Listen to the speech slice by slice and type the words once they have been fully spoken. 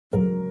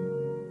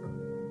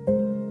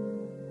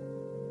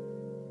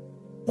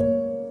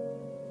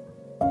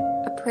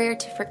Prayer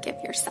to Forgive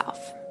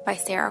Yourself by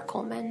Sarah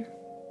Coleman.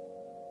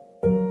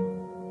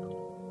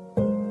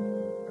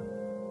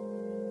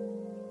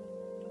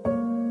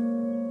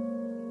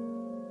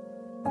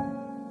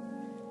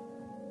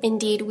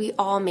 Indeed, we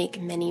all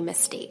make many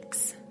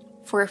mistakes.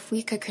 For if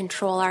we could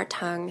control our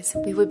tongues,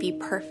 we would be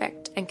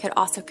perfect and could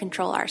also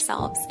control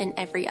ourselves in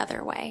every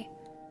other way.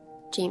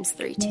 James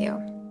 3:2.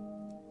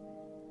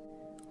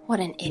 What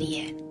an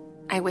idiot,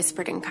 I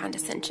whispered in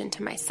condescension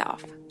to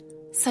myself.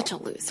 Such a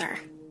loser.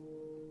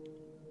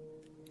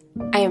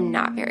 I am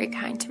not very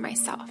kind to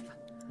myself.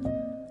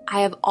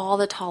 I have all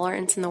the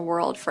tolerance in the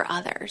world for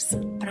others,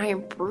 but I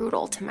am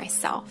brutal to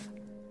myself.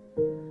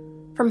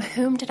 From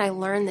whom did I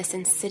learn this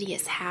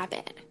insidious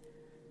habit?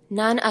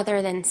 None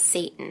other than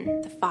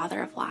Satan, the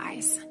father of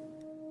lies.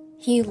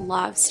 He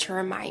loves to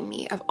remind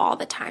me of all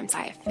the times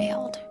I have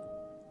failed.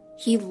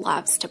 He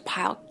loves to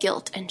pile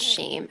guilt and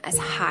shame as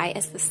high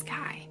as the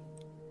sky.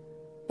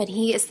 But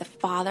he is the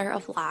father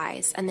of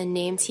lies, and the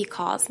names he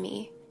calls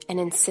me and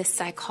insists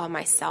I call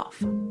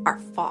myself are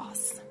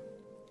false.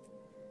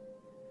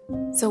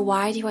 So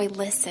why do I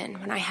listen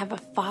when I have a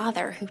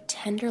father who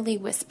tenderly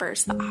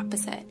whispers the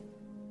opposite?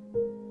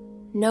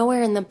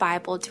 Nowhere in the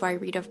Bible do I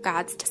read of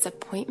God's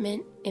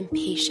disappointment,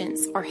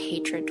 impatience, or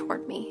hatred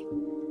toward me.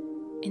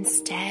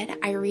 Instead,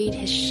 I read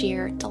his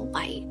sheer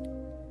delight.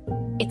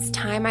 It's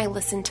time I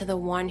listen to the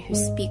one who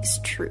speaks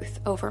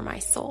truth over my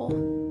soul.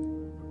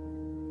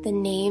 The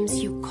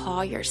names you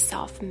call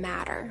yourself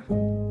matter.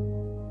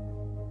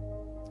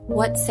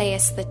 What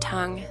sayest the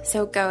tongue,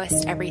 so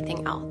goest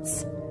everything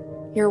else.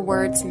 Your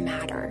words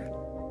matter.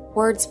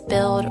 Words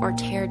build or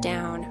tear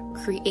down,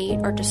 create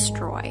or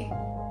destroy.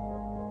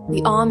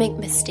 We all make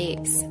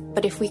mistakes,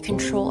 but if we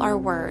control our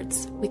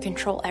words, we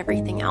control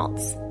everything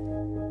else.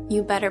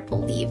 You better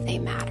believe they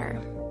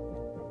matter.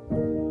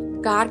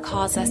 God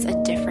calls us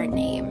a different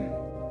name.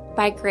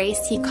 By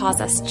grace, he calls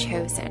us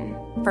chosen,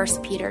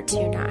 1 Peter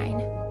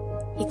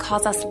 2:9. He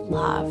calls us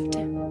loved,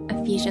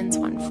 Ephesians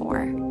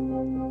 1:4.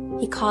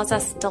 He calls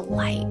us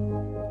delight,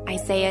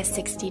 Isaiah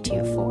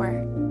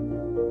 62:4.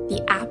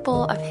 The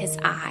apple of his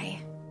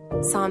eye,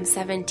 Psalm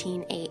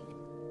 17:8.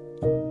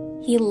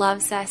 He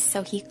loves us,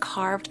 so he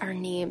carved our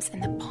names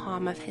in the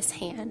palm of his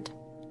hand.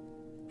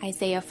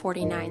 Isaiah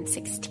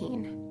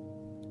 49:16.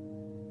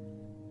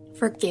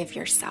 Forgive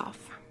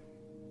yourself.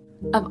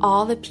 Of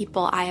all the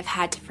people I have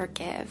had to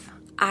forgive,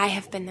 I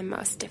have been the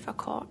most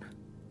difficult.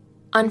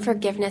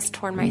 Unforgiveness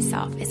toward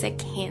myself is a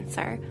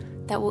cancer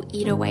that will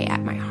eat away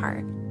at my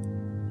heart.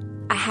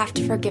 I have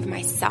to forgive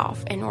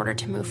myself in order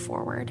to move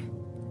forward.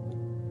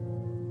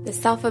 The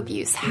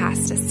self-abuse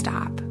has to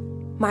stop.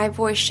 My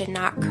voice should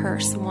not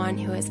curse one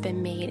who has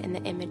been made in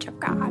the image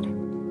of God.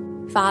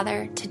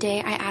 Father,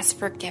 today I ask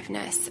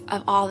forgiveness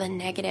of all the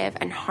negative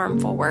and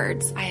harmful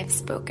words I have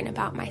spoken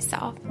about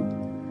myself.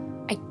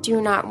 I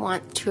do not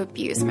want to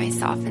abuse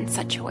myself in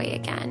such a way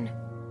again.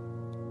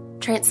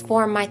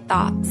 Transform my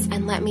thoughts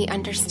and let me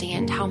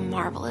understand how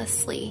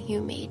marvelously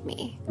you made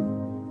me.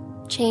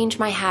 Change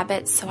my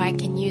habits so I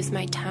can use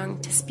my tongue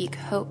to speak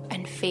hope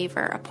and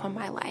favor upon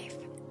my life.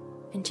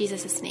 In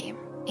Jesus' name,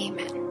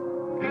 amen.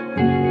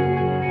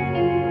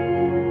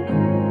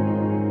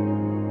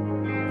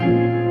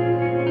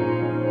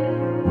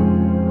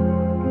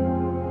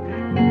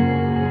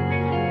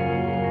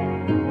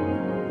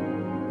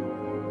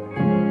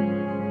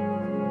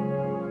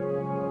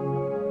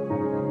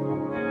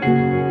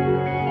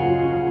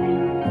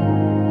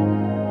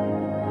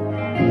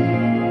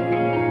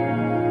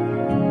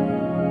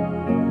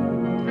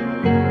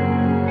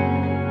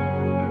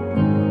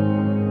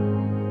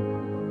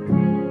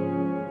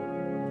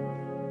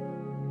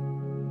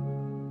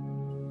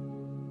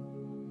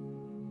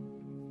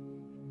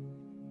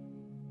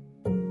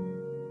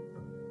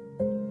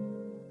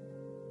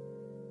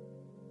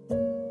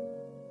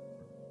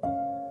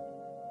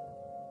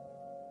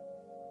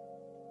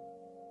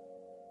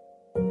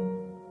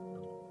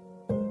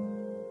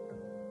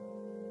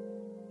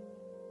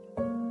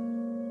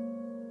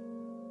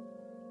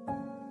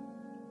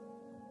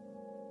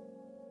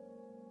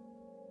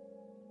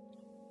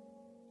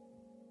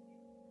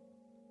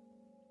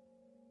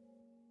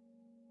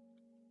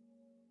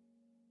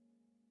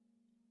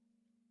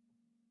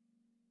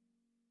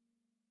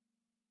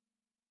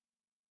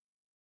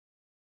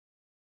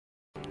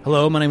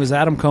 Hello, my name is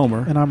Adam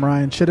Comer. And I'm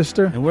Ryan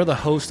Chittister. And we're the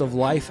host of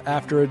Life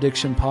After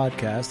Addiction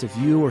podcast. If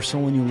you or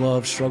someone you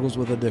love struggles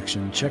with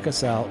addiction, check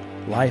us out,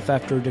 Life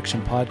After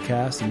Addiction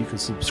podcast, and you can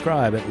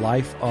subscribe at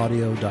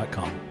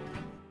lifeaudio.com.